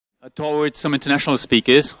towards some international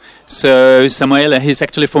speakers. So Samuele, he's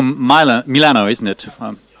actually from Milano, isn't it?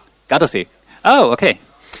 Gardasee. Oh, okay.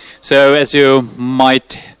 So as you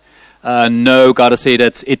might know, Gardasee,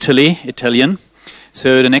 that's Italian.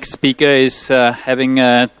 So the next speaker is having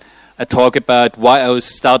a talk about why a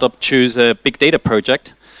startup choose a big data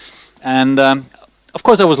project. And of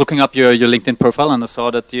course, I was looking up your LinkedIn profile, and I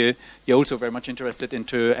saw that you're also very much interested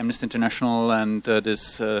into Amnesty International and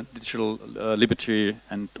this digital liberty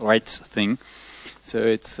and rights thing. So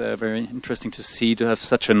it's very interesting to have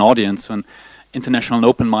such an audience, an international and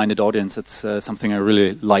open-minded audience. It's something I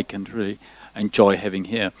really like and really enjoy having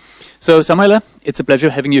here. So Samuele, it's a pleasure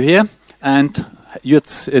having you here, and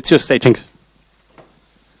it's your stage. Thanks.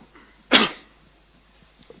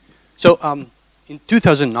 So in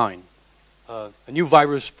 2009, a new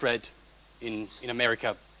virus spread in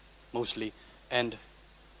America, mostly, and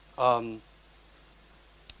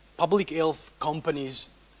public health companies.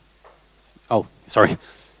 Oh, sorry.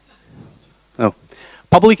 Oh,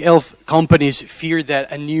 public health companies feared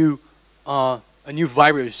that a new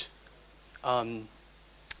virus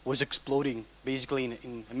was exploding, basically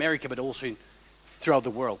in America, but also throughout the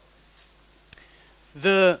world.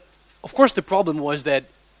 Of course, the problem was that,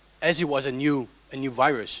 as it was a new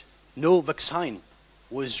virus, no vaccine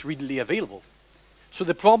was readily available. So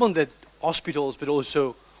the problem that hospitals, but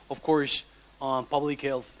also, of course, public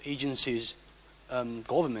health agencies,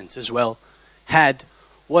 governments as well, had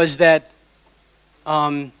was that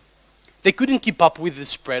they couldn't keep up with the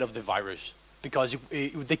spread of the virus because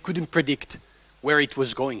they couldn't predict where it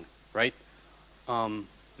was going, right?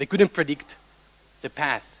 They couldn't predict the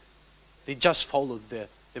path. They just followed the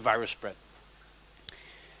virus spread.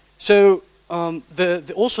 So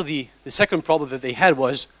also the second problem that they had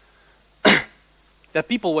was that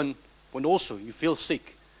people, when also you feel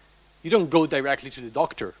sick, you don't go directly to the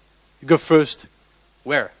doctor. You go first,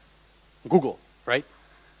 where? Google, right?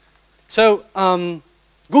 So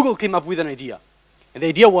Google came up with an idea. And the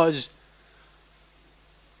idea was,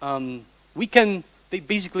 they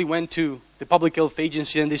basically went to the public health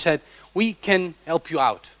agency and they said, we can help you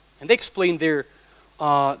out. And they explained their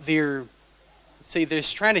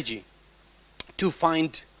strategy to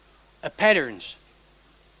find patterns.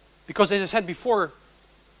 Because as I said before,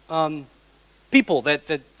 people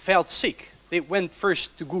that felt sick, they went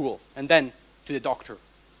first to Google and then to the doctor.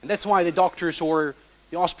 And that's why the doctors or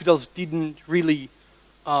the hospitals didn't really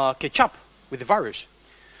catch up with the virus.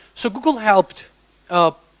 So Google helped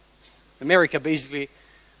America basically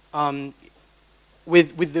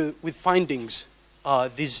with findings,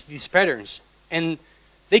 these patterns. And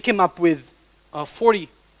they came up with 40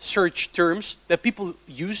 search terms that people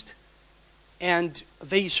used, and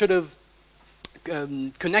they sort of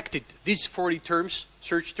connected these 40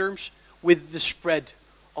 search terms, with the spread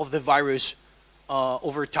of the virus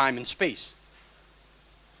over time and space.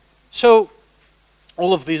 So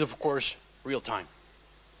all of these, of course, real time.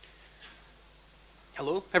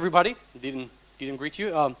 Hello, everybody. Didn't greet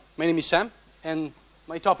you. My name is Sam, and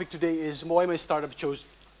my topic today is why my startup chose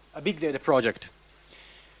a big data project.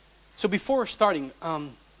 So before starting,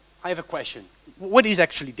 I have a question. What is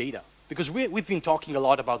actually data? Because we've been talking a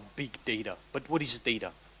lot about big data, but what is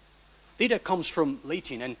data? Data comes from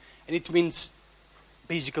Latin, and it means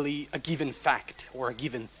basically a given fact or a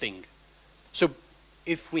given thing. So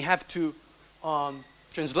if we have to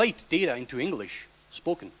translate data into English,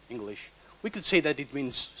 spoken English, we could say that it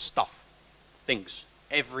means stuff, things,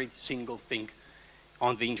 every single thing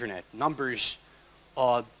on the internet. Numbers,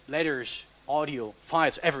 letters, audio,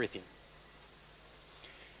 files, everything.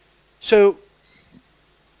 So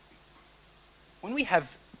when we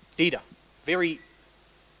have data, very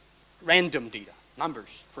random data,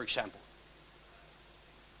 numbers, for example,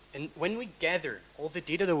 and when we gather all the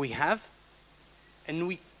data that we have and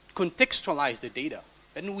we contextualize the data,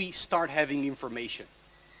 then we start having information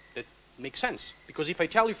that makes sense. Because if I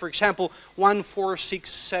tell you, for example, 1, 4, 6,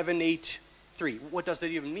 7, 8, 3, what does that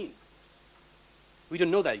even mean? We don't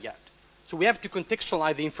know that yet. So we have to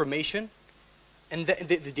contextualize the information and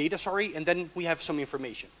the data, sorry, and then we have some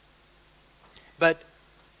information. And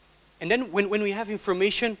then when we have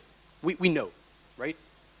information, we know, right?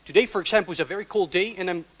 Today, for example, is a very cold day, and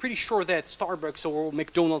I'm pretty sure that Starbucks or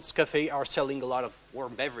McDonald's cafe are selling a lot of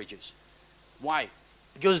warm beverages. Why?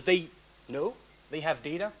 Because they know, they have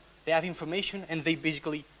data, they have information, and they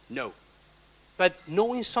basically know. But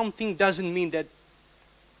knowing something doesn't mean that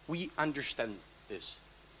we understand this.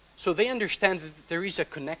 So they understand that there is a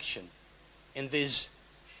connection in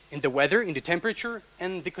the weather, in the temperature,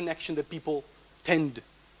 and the connection that people tend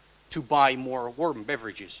to buy more warm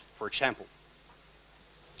beverages, for example.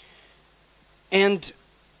 And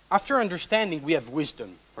after understanding, we have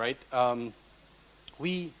wisdom, right?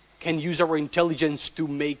 We can use our intelligence to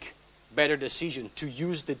make better decisions, to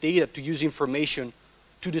use the data, to use information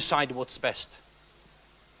to decide what's best.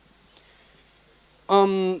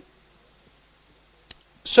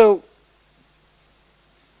 So,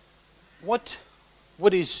 what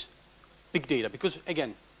is big data? Because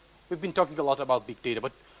again, we've been talking a lot about big data,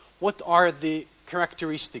 but what are the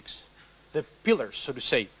characteristics, the pillars, so to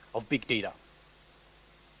say, of big data?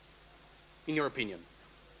 In your opinion,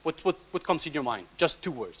 what comes in your mind? Just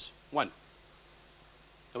 2 words. One.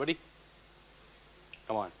 Nobody?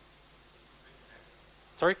 Come on.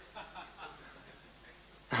 Sorry?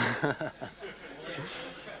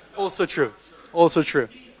 Also true. Also true.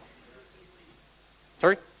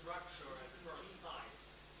 Sorry?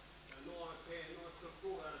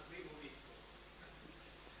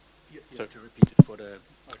 You have to repeat it for the...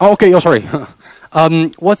 Oh, okay, oh, sorry.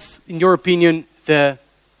 What's, in your opinion, the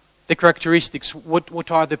characteristics?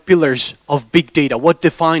 What are the pillars of big data? What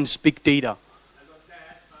defines big data? As I said,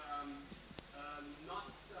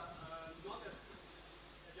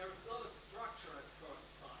 there is not a structure at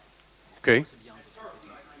first sight. Okay. At first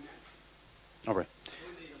sight, I meant. All right.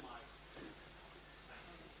 We need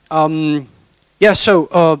a mic. Yeah,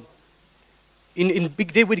 so in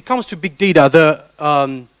big data, when it comes to big data,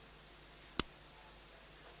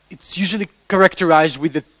 it's usually characterized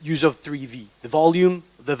with the use of 3V: the volume,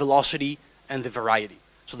 the velocity, and the variety.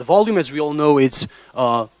 So the volume, as we all know, it's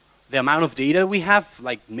the amount of data we have,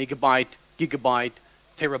 like megabyte, gigabyte,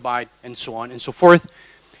 terabyte, and so on and so forth.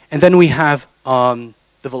 And then we have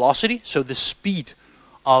the velocity, so the speed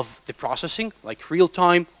of the processing, like real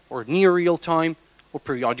time or near real time or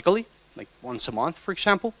periodically, like once a month, for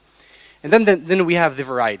example. And then we have the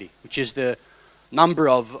variety, which is the number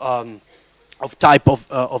of type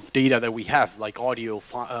of data that we have, like audio,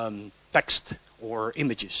 text, or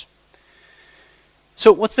images.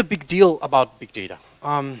 So what's the big deal about big data?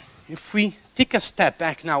 If we take a step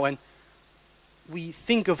back now and we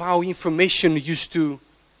think of how information used to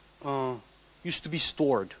be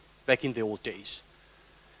stored back in the old days.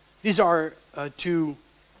 These are 2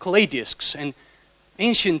 clay discs, and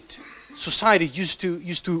ancient society used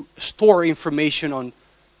to store information on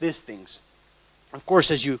these things. Of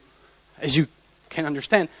course, as you can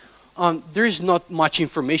understand, there is not much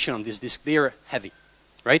information on this disc. They are heavy,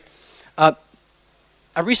 right? A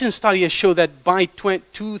recent study has shown that by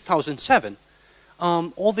 2007,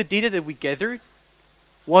 all the data that we gathered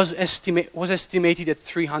was estimated at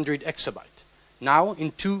 300 exabytes. Now,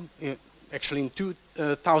 in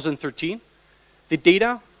 2013, the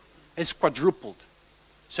data has quadrupled.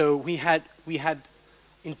 So we had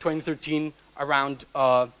in 2013 around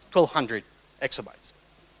 1,200 exabytes.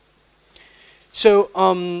 So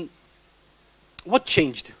what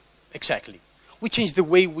changed exactly? We changed the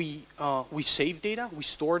way we save data, we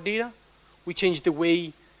store data. We changed the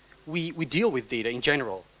way we deal with data in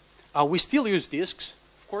general. We still use disks,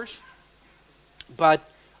 of course, but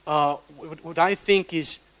what I think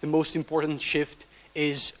is the most important shift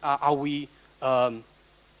is how the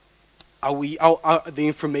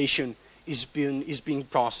information is being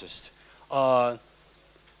processed. So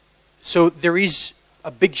there is a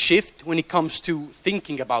big shift when it comes to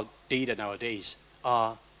thinking about data nowadays.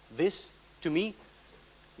 This, to me,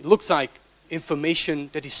 it looks like information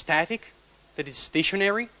that is static, that is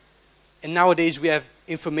stationary, and nowadays we have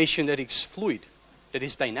information that is fluid, that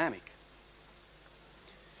is dynamic.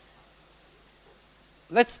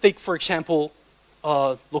 Let's take, for example,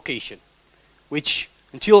 location, which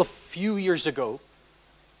until a few years ago,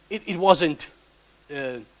 it wasn't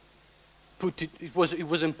put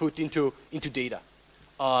into data.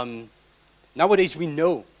 Nowadays, we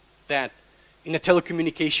know that in a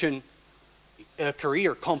telecommunication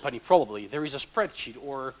career company, probably there is a spreadsheet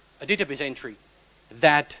or a database entry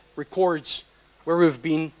that records where we've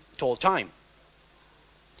been at all time.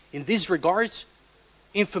 In these regards,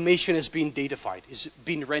 information has been datafied, is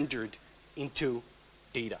being rendered into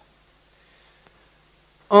data.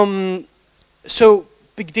 So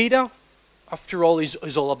big data, after all,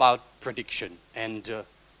 is all about prediction. And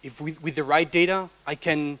if with the right data, I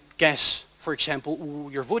can guess, for example, who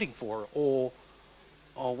you're voting for, or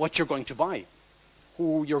what you're going to buy,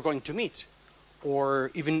 who you're going to meet, or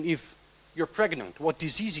even if you're pregnant, what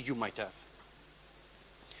disease you might have.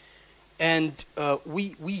 And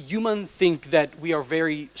we humans think that we are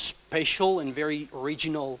very special and very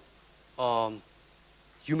original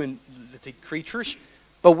human, let's say, creatures.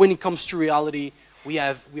 But when it comes to reality, we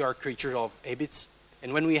are creatures of habits.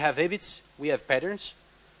 And when we have habits, we have patterns.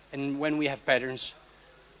 And when we have patterns,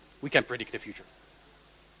 we can predict the future.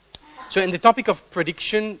 So, and the topic of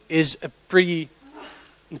prediction is a pretty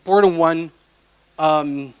important one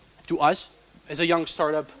to us as a young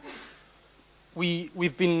startup.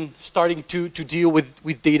 We've been starting to deal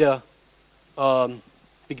with data,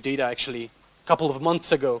 big data actually, a couple of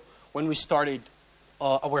months ago when we started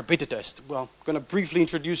our beta test. Well, I'm going to briefly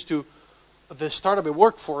introduce to the startup I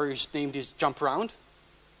work for. Is named is Jumparound.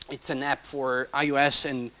 It's an app for iOS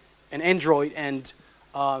and Android, and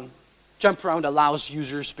Jumparound allows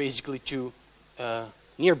users basically to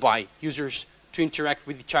nearby users to interact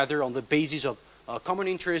with each other on the basis of common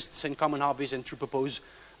interests and common hobbies, and to propose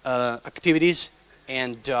activities,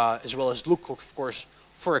 and as well as look, of course,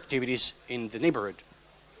 for activities in the neighborhood.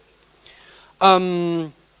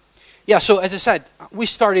 Yeah, so as I said, we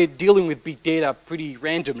started dealing with big data pretty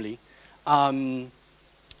randomly.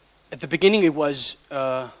 At the beginning, it was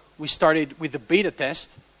we started with the beta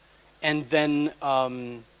test, and then,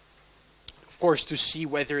 of course, to see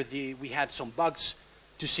whether we had some bugs,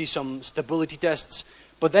 to see some stability tests.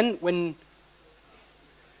 But then, when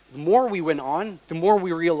the more we went on, the more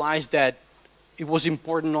we realized that it was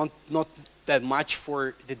important not that much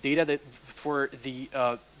for the data, for the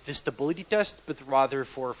stability test, but rather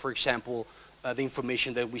for example, the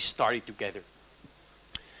information that we started to gather.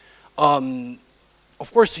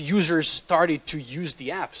 Of course, the users started to use the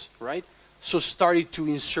apps, right? So started to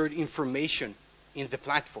insert information in the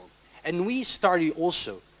platform. And we started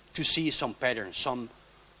also to see some patterns, some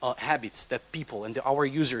habits that people and our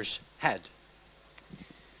users had.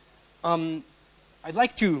 I'd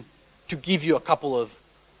like to give you a couple of,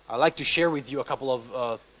 I'd like to share with you a couple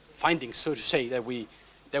of findings, so to say, that we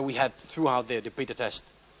had throughout the beta test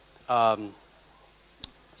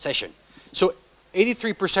session. So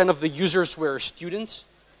 83% of the users were students,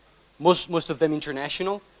 most of them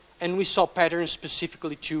international, and we saw patterns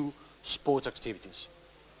specifically to sports activities.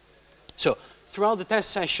 So throughout the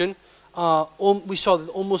test session, we saw that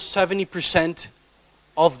almost 70%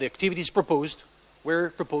 of the activities proposed were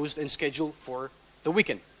proposed and scheduled for the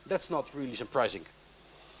weekend. That's not really surprising.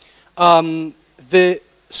 The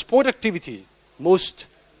sport activity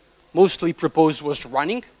mostly proposed was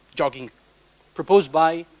running, jogging, proposed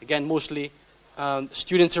by, again, mostly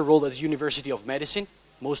students enrolled at the University of Medicine,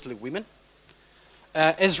 mostly women.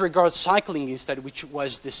 As regards cycling instead, which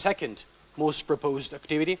was the second most proposed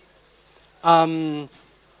activity,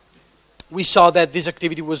 we saw that this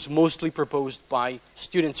activity was mostly proposed by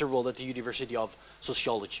students enrolled at the University of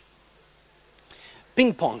Sociology.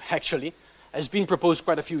 Ping pong, actually, has been proposed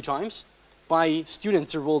quite a few times by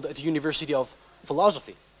students enrolled at the University of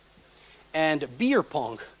Philosophy. And beer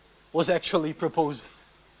pong was actually proposed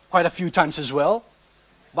quite a few times as well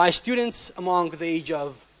by students among the age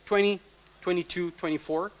of 20, 22,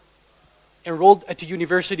 24, enrolled at the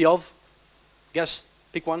University of, guess,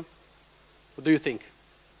 pick one. What do you think?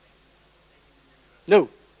 No,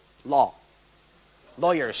 law.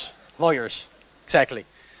 Lawyers, exactly.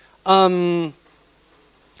 So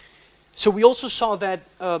we also saw that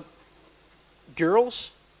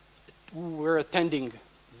girls who were attending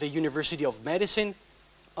the University of Medicine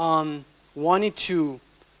wanted to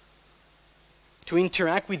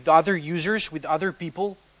interact with other users, with other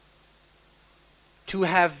people, to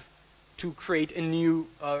create a new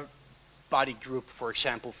body group, for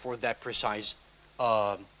example, for that precise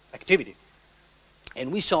activity. And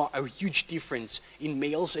we saw a huge difference in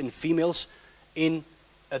males and females in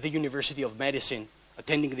the University of Medicine,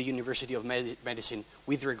 attending the University of Medicine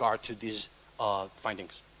with regard to these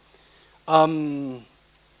findings.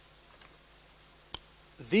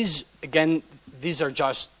 These are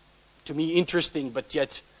just, to me, interesting, but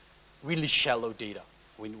yet really shallow data.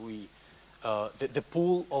 When the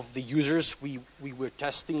pool of the users we were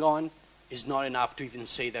testing on is not enough to even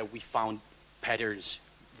say that we found patterns,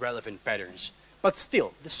 relevant patterns. But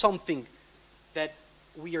still, there's something that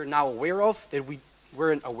we are now aware of that we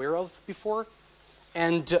weren't aware of before.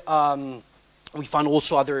 And we found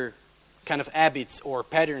also other kind of habits or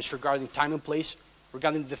patterns regarding time and place,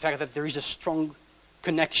 regarding the fact that there is a strong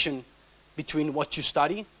connection between what you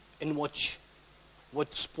study and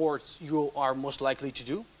what sports you are most likely to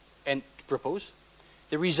do and to propose.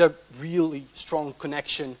 There is a really strong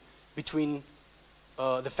connection between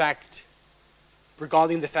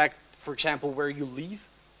regarding the fact, for example, where you live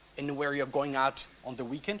and where you're going out on the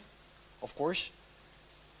weekend, of course.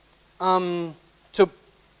 So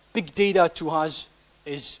big data to us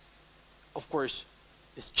is, of course,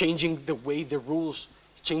 is changing the way the rules,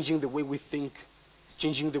 it's changing the way we think, it's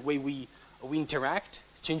changing the way we interact,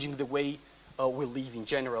 it's changing the way we live in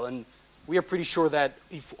general. And we are pretty sure that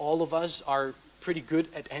if all of us are pretty good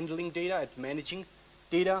at handling data, at managing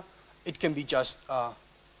data, it can be just a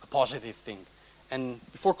positive thing. And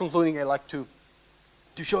before concluding, I'd like to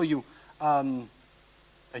show you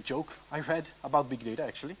a joke I read about big data,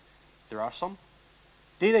 actually. There are some.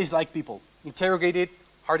 Data is like people. Interrogate it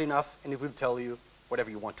hard enough, and it will tell you whatever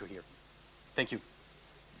you want to hear. Thank you.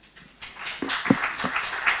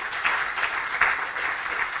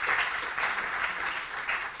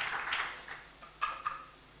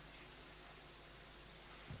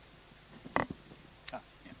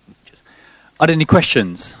 Are there any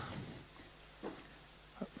questions?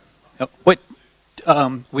 Oh, wait,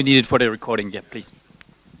 we need it for the recording. Yeah, please.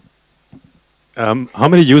 How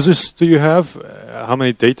many users do you have? How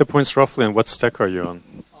many data points roughly, and what stack are you on?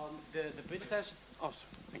 The beta test. Oh, sorry,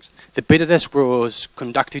 thanks. The beta test was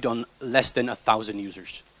conducted on less than 1,000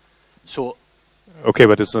 users. So. Okay,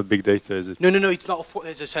 but it's not big data, is it? No, it's not.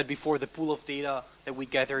 As I said before, the pool of data that we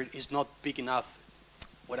gathered is not big enough.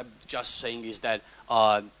 What I'm just saying is that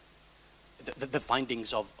the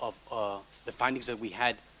findings of the findings that we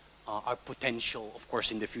had are potential, of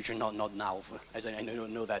course, in the future, not now, as I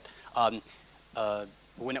don't know that.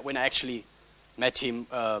 When I actually met him,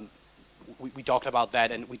 we talked about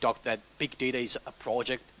that, and we talked that big data is a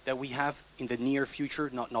project that we have in the near future,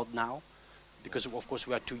 not now, because of course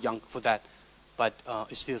we are too young for that, but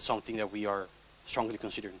it's still something that we are strongly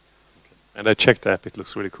considering. Okay. And I checked the app; it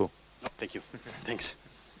looks really cool. Oh, thank you. Thanks.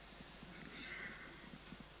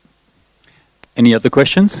 Any other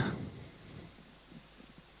questions?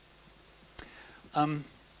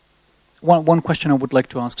 One question I would like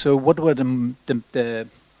to ask. So, what were the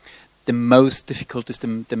most difficulties,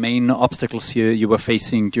 the main obstacles you were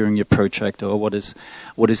facing during your project, or what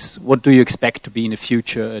do you expect to be in the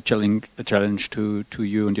future a challenge to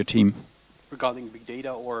you and your team? Regarding big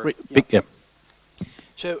data, or yeah.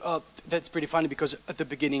 So that's pretty funny, because at the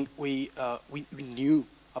beginning we knew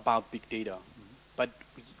about big data, but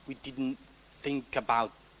we didn't think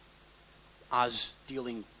about us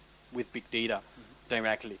dealing with big data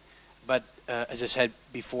directly. But as I said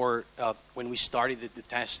before, when we started the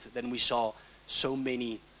test, then we saw so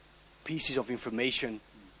many pieces of information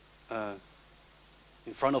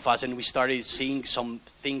in front of us, and we started seeing some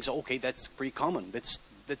things. Okay, that's pretty common. That's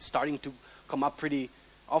starting to come up pretty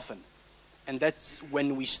often, and that's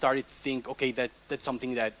when we started to think, okay, that's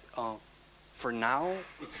something that for now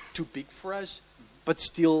it's too big for us, but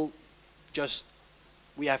still, just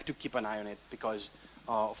we have to keep an eye on it, because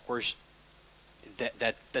of course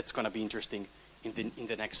that's going to be interesting in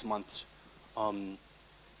the next months.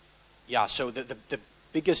 Yeah, so the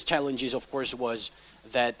biggest challenges, of course, was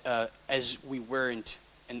that as we weren't,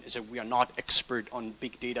 and so we are not expert on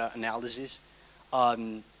big data analysis,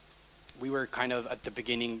 we were kind of at the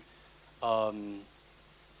beginning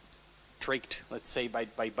tricked, let's say, by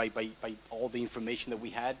all the information that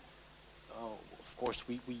we had. Of course,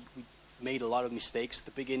 we made a lot of mistakes at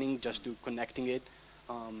the beginning just to connecting it.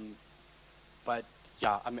 But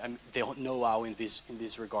yeah, the know-how in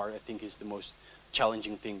this regard, I think, is the most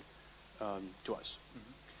challenging thing to us.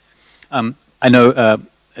 I know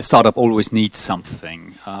a startup always needs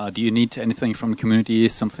something. Do you need anything from the community?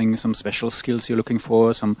 Some special skills you're looking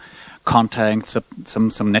for? Some contacts?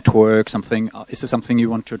 Some network? Something? Is there something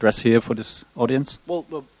you want to address here for this audience? Well,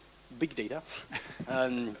 big data.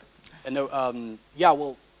 Yeah.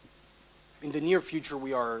 Well, in the near future,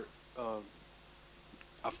 we are.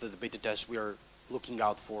 After the beta test, we are looking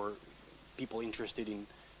out for people interested in,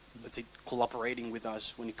 let's say, collaborating with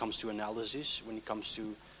us when it comes to analysis, when it comes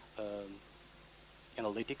to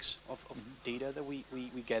analytics of data that we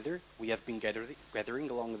gather. We have been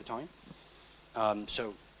gathering along the time.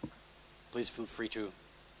 So please feel free to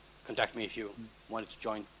contact me if you wanted to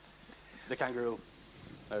join the Kangaroo.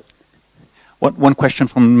 One question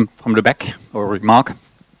from the back, or remark?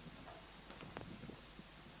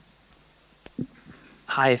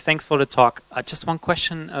 Hi, thanks for the talk. Just one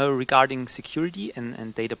question regarding security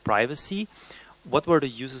and data privacy. What were the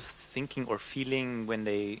users thinking or feeling when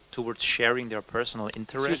towards sharing their personal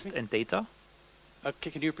interest and data?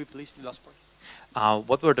 Can you repeat, please, the last part?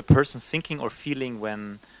 What were the person thinking or feeling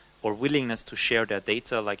when, or willingness to share their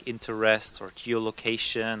data, like interests or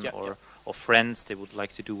geolocation, or friends they would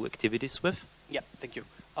like to do activities with? Yeah, thank you.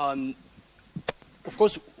 Of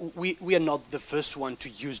course, we are not the first one to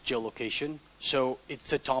use geolocation, so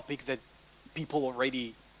it's a topic that people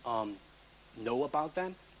already know about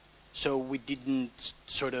that. So we didn't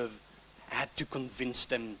sort of had to convince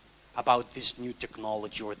them about this new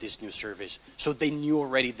technology or this new service. So they knew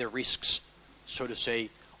already the risks, so to say,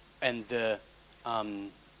 and the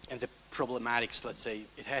problematics, let's say,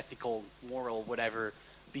 ethical, moral, whatever,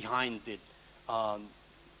 behind it.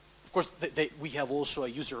 Of course, we have also a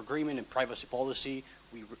user agreement and privacy policy.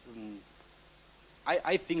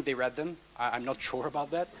 I think they read them. I'm not sure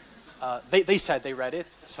about that. They said they read it,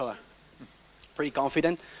 so pretty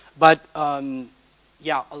confident. But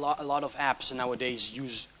yeah, a lot of apps nowadays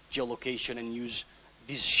use geolocation and use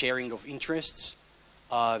this sharing of interests.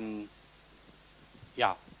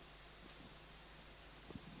 Yeah.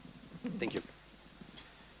 Thank you.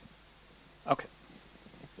 Okay.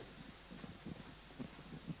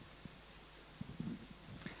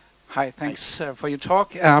 Hi, thanks for your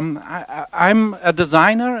talk. I'm a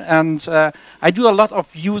designer, and I do a lot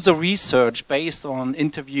of user research based on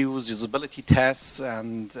interviews, usability tests,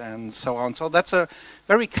 and so on. So that's a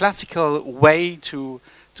very classical way to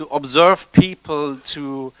observe people,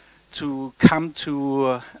 to come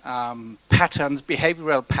to patterns,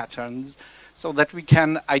 behavioral patterns, so that we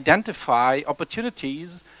can identify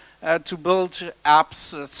opportunities to build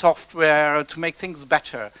apps, software, to make things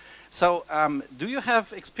better. So do you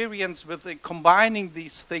have experience with combining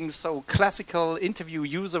these things, so classical interview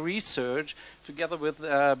user research together with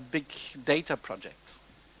big data projects?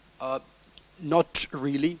 Not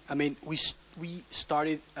really. I mean, we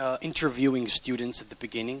started interviewing students at the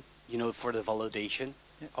beginning, you know, for the validation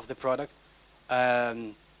of the product.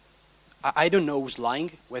 I don't know who's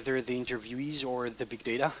lying, whether the interviewees or the big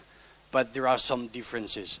data, but there are some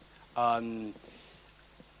differences. I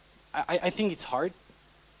think it's hard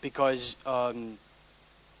because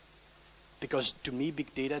to me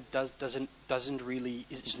big data doesn't really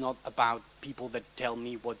is not about people that tell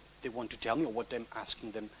me what they want to tell me or what I'm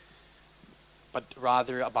asking them, but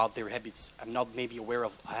rather about their habits. I'm not maybe aware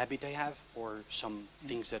of a habit I have or some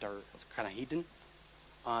things that are kind of hidden.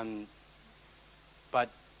 But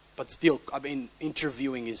still, I mean,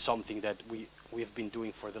 interviewing is something that we've been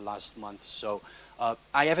doing for the last month. So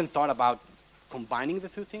I haven't thought about combining the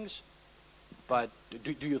two things. But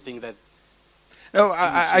do you think that? No,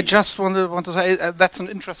 I just want to say that's an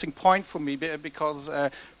interesting point for me, because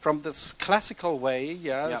from this classical way,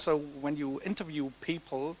 so when you interview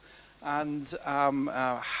people, and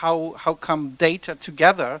how come data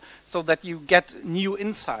together so that you get new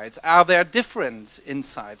insights? Are there different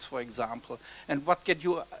insights, for example? And what get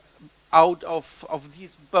you out of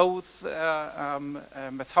these both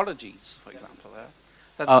methodologies, for example?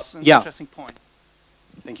 That's an interesting point.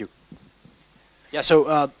 Thank you. Yeah,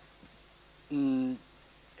 so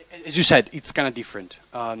as you said, it's kind of different.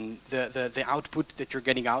 The output that you're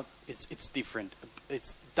getting out, it's different.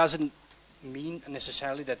 It doesn't mean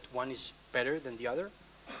necessarily that one is better than the other.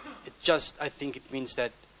 It just, I think it means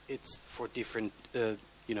that it's for different,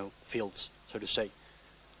 you know, fields, so to say.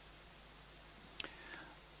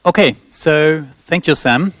 Okay, so thank you,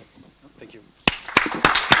 Sam.